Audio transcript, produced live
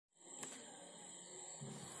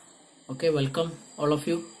Okay, welcome all of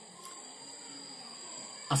you.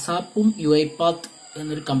 അസാപ്പും UiPath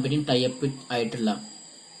എന്നൊരു company type ആയിട്ടുള്ള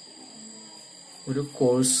ഒരു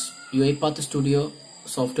കോഴ്സ് UiPath സ്റ്റുഡിയോ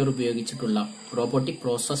സോഫ്റ്റ്വെയർ ഉപയോഗിച്ചിട്ടുള്ള റോബോട്ടിക്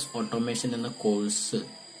പ്രോസസ് ഓട്ടോമേഷൻ എന്ന കോഴ്സ്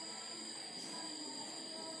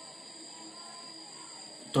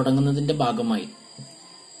തുടങ്ങുന്നതിന്റെ ഭാഗമായി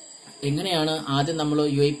എങ്ങനെയാണ് ആദ്യം നമ്മൾ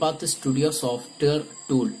UiPath സ്റ്റുഡിയോ സോഫ്റ്റ്വെയർ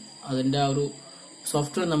ടൂൾ അതിന്റെ ആ ഒരു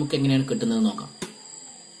സോഫ്റ്റ്വെയർ നമുക്ക് എങ്ങനെയാണ് കിട്ടുന്നത് നോക്കാം.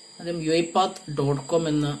 ആദ്യം UiPath.com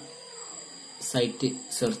എന്ന സൈറ്റ്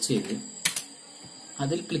സെർച്ച് ചെയ്ത്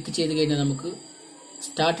അതിൽ ക്ലിക്ക് ചെയ്ത് കഴിഞ്ഞാൽ നമുക്ക്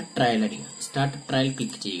സ്റ്റാർട്ട് ട്രയൽ അടിക്കുക. സ്റ്റാർട്ട് ട്രയൽ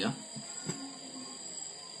ക്ലിക്ക് ചെയ്യുക.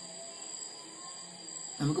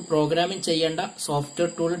 നമുക്ക് പ്രോഗ്രാമിംഗ് ചെയ്യേണ്ട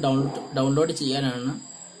സോഫ്റ്റ്വെയർ ടൂൾ ഡൗൺലോഡ് ചെയ്യാനാണ്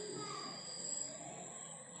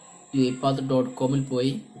UiPath.com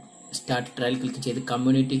പോയി സ്റ്റാർട്ട് ട്രയൽ ക്ലിക്ക് ചെയ്ത്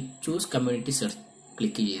ചൂസ് കമ്മ്യൂണിറ്റി സെർച്ച്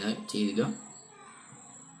ക്ലിക്ക് ചെയ്യുക.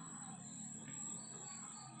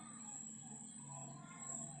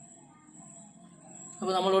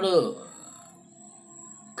 അപ്പോൾ നമ്മളോട്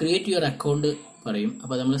ക്രിയേറ്റ് യുവർ അക്കൗണ്ട് പറയും.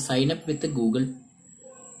 അപ്പോൾ നമ്മൾ sign up with Google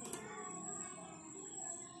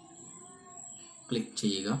click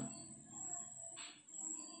ചെയ്യുക.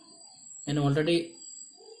 ഞാൻ ഓൾറെഡി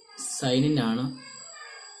സൈൻ ഇൻ ആണ്.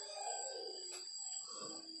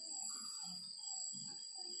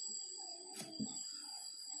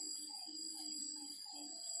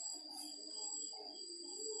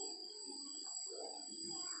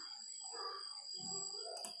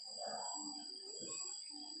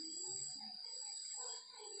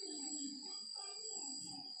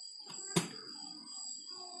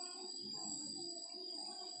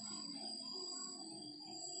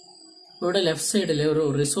 ഇവിടെ ലെഫ്റ്റ് സൈഡിൽ ഒരു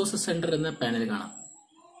റിസോഴ്സ് സെന്റർ എന്ന പാനൽ കാണാം.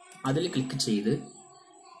 അതിൽ ക്ലിക്ക് ചെയ്ത്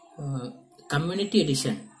കമ്മ്യൂണിറ്റി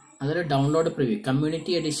എഡിഷൻ അതിൽ download preview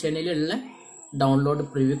community എഡിഷനിലുള്ള download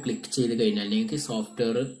preview click ചെയ്ത് കഴിഞ്ഞാൽ നിങ്ങൾക്ക്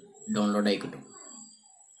സോഫ്റ്റ്വെയർ ഡൗൺലോഡ് ആയി കിട്ടും.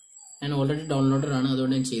 ഞാൻ ഓൾറെഡി ഡൗൺലോഡർ ആണ്,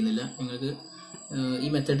 അതുകൊണ്ട് ഞാൻ ചെയ്യുന്നില്ല. നിങ്ങൾക്ക്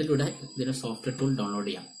ഈ മെത്തേഡിലൂടെ ഇതിന്റെ സോഫ്റ്റ്വെയർ ടൂൾ ഡൗൺലോഡ്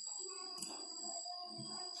ചെയ്യാം.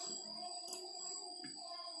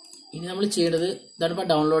 ഇനി നമ്മൾ ചെയ്യേണ്ടത് ഇതാണ്. ഇപ്പോൾ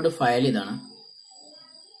ഡൗൺലോഡ് ഫയൽ ഇതാണ്.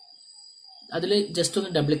 അതിൽ ജസ്റ്റ് ഒന്ന്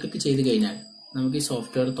ഡബിൾ ക്ലിക്ക് ചെയ്ത് കഴിഞ്ഞാൽ നമുക്ക് ഈ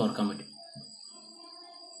സോഫ്റ്റ്വെയർ തുറക്കാൻ പറ്റും.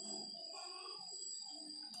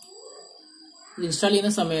 ഇത് ഇൻസ്റ്റാൾ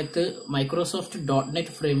ചെയ്യുന്ന സമയത്ത് മൈക്രോസോഫ്റ്റ് .NET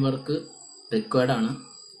ഫ്രെയിംവർക്ക് റിക്വയർഡ് ആണ്.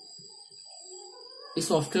 ഈ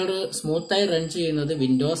സോഫ്റ്റ്വെയർ സ്മൂത്തായി റൺ ചെയ്യുന്നത്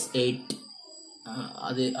വിൻഡോസ് 8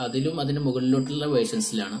 അതിലും അതിന് മുകളിലോട്ടുള്ള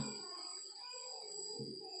വേർഷൻസിലാണ്.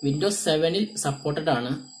 വിൻഡോസ് 7 സപ്പോർട്ടഡ്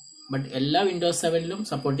ആണ്, ബട്ട് എല്ലാ വിൻഡോസ് 7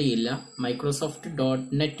 സപ്പോർട്ട് ചെയ്യില്ല. മൈക്രോസോഫ്റ്റ്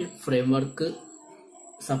 .NET ഫ്രെയിംവർക്ക്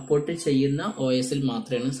സപ്പോർട്ട് ചെയ്യുന്ന OS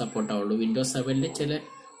മാത്രമേ സപ്പോർട്ട് ആവുള്ളൂ. വിൻഡോസ് 7 ചില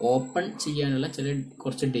ഓപ്പൺ ചെയ്യാനുള്ള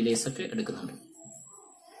കുറച്ച് ഡിലേസ് ഒക്കെ എടുക്കുന്നുണ്ട്.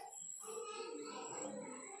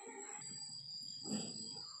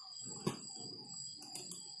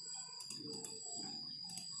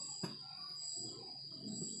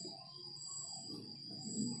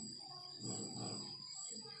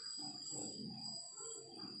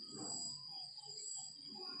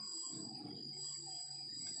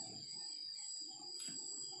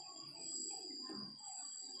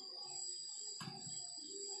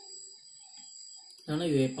 ഇതാണ്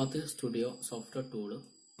UiPath സ്റ്റുഡിയോ സോഫ്റ്റ്വെയർ ടൂള്.